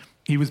Victoria.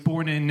 He was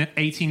born in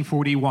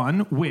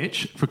 1841,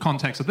 which, for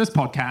context of this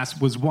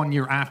podcast, was 1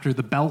 year after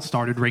the bell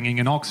started ringing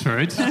in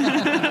Oxford.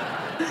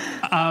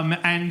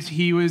 And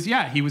he was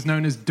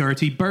known as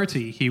Dirty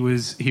Bertie. He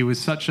was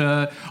such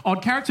a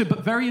odd character,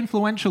 but very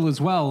influential as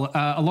well.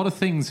 A lot of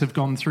things have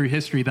gone through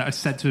history that are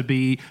said to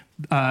be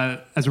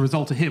as a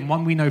result of him.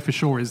 One we know for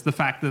sure is the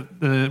fact that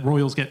the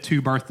royals get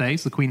 2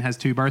 birthdays. The Queen has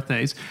 2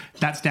 birthdays.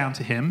 That's down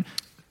to him.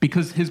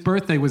 Because his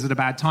birthday was at a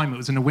bad time. It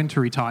was in a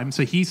wintry time.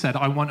 So he said,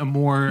 I want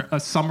a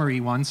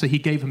summery one. So he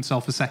gave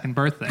himself a 2nd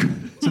birthday.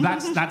 So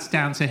that's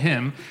down to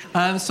him.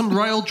 Some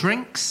royal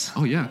drinks.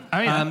 Oh, yeah.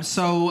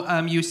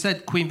 You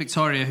said Queen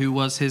Victoria, who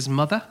was his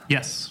mother?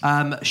 Yes.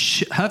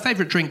 Her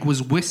favourite drink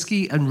was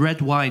whiskey and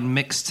red wine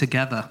mixed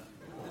together.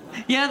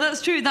 Yeah,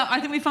 that's true.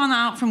 I think we found that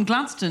out from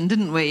Gladstone,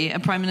 didn't we? A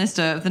Prime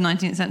Minister of the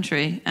 19th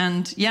century.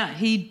 And yeah,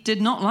 he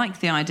did not like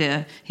the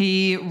idea.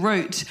 He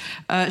wrote,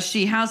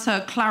 she has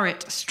her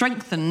claret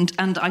strengthened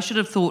and I should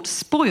have thought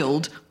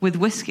spoiled with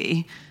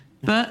whiskey.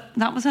 But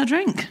that was her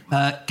drink.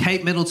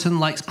 Kate Middleton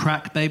likes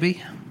crack,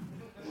 baby.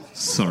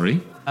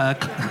 Sorry.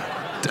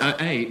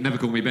 A, never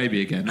call me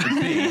baby again.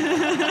 And B...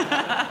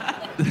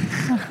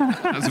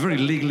 That's a very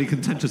legally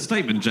contentious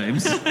statement,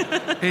 James.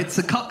 It's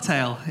a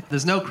cocktail.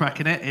 There's no crack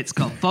in it. It's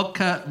got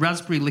vodka,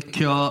 raspberry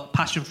liqueur,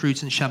 passion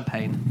fruit and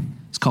champagne.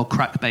 It's called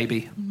Crack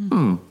Baby.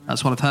 Oh.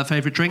 That's one of her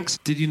favourite drinks.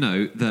 Did you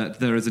know that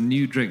there is a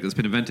new drink that's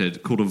been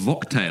invented called a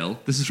Voktail?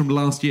 This is from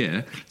last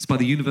year. It's by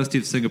the University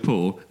of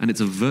Singapore, and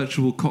it's a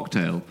virtual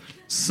cocktail.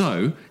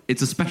 So,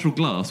 it's a special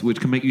glass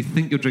which can make you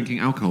think you're drinking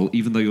alcohol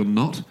even though you're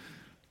not.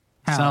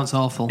 Sounds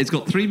awful. It's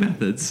got 3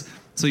 methods.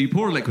 So you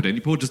pour a liquid in,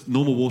 you pour just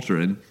normal water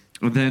in,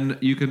 and then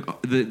you can.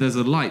 There's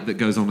a light that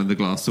goes on in the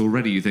glass, so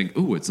already you think,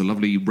 oh, it's a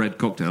lovely red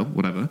cocktail,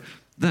 whatever.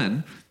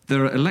 Then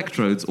there are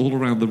electrodes all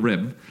around the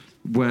rim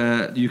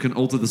where you can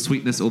alter the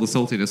sweetness or the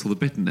saltiness or the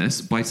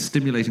bitterness by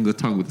stimulating the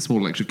tongue with a small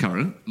electric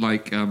current,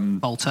 like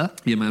Volta.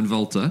 Your man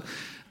Volta.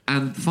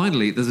 And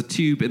finally, there's a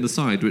tube in the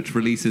side which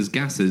releases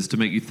gases to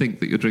make you think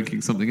that you're drinking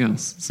something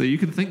else. So you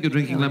can think you're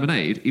drinking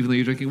lemonade even though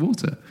you're drinking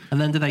water.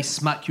 And then do they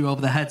smack you over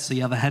the head so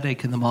you have a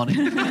headache in the morning?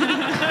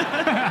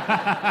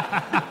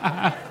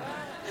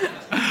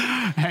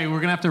 Hey, we're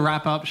going to have to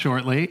wrap up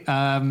shortly.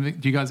 Do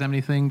you guys have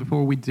anything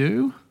before we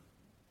do?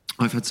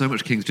 I've had so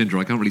much King's Ginger,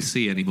 I can't really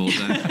see anymore,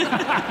 Dan.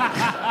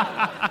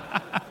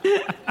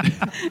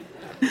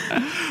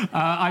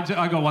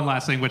 I got one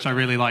last thing which I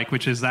really like,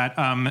 which is that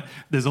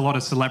there's a lot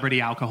of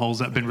celebrity alcohols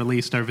that have been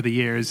released over the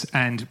years,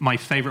 and my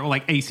favorite,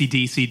 like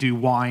AC/DC do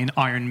wine,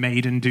 Iron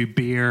Maiden do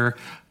beer,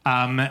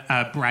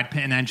 Brad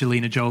Pitt and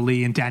Angelina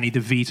Jolie and Danny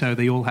DeVito,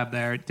 they all have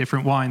their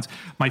different wines.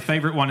 My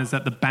favorite one is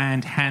that the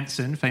band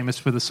Hanson, famous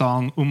for the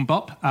song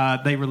Bop,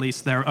 they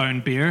released their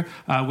own beer,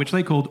 which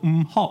they called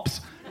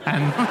Hops,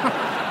 and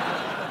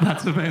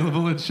that's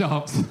available in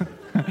shops.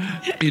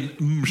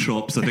 In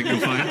shops, I think you'll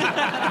find.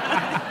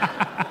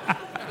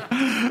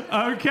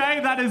 Okay,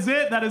 that is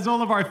it. That is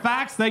all of our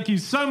facts. Thank you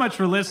so much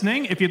for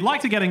listening. If you'd like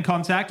to get in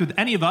contact with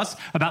any of us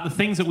about the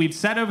things that we've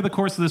said over the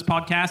course of this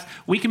podcast,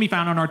 we can be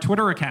found on our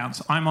Twitter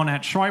accounts. I'm on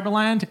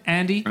 @Schreiberland,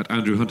 Andy. At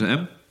Andrew Hunter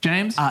M.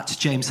 James. At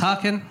James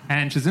Harkin.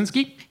 And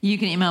Chazinski. You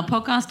can email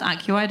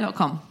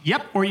podcast@qi.com.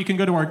 Yep, or you can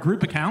go to our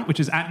group account, which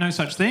is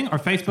 @NoSuchThing, our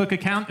Facebook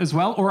account as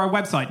well, or our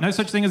website,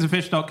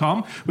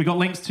 nosuchthingasafish.com. We got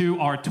links to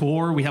our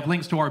tour, we have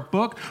links to our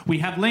book, we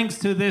have links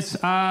to this,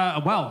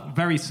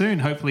 very soon,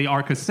 hopefully,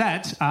 our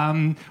cassette,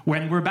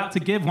 when we're about to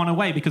give one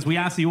away, because we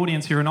asked the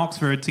audience here in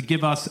Oxford to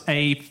give us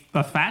a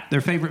fact,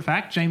 their favorite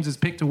fact. James has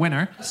picked a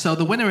winner. So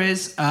the winner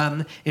is,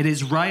 it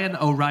is Ryan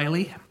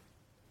O'Reilly.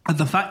 And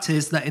the fact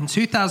is that in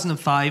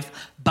 2005,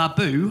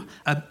 Babu,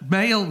 a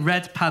male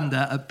red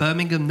panda at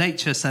Birmingham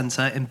Nature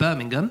Centre in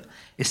Birmingham,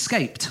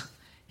 escaped.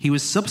 He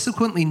was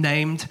subsequently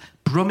named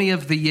Brummie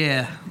of the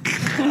Year.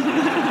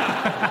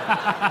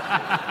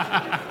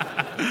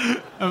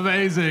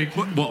 Amazing.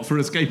 What for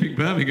escaping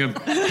Birmingham?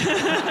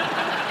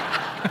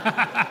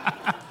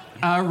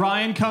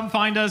 Ryan, come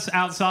find us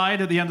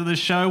outside at the end of the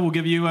show. We'll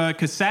give you a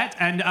cassette.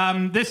 And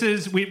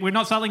we're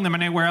not selling them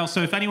anywhere else.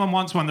 So if anyone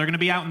wants one, they're going to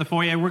be out in the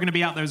foyer. We're going to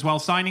be out there as well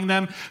signing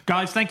them.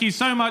 Guys, thank you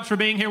so much for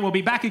being here. We'll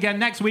be back again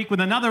next week with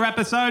another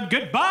episode.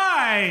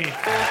 Goodbye.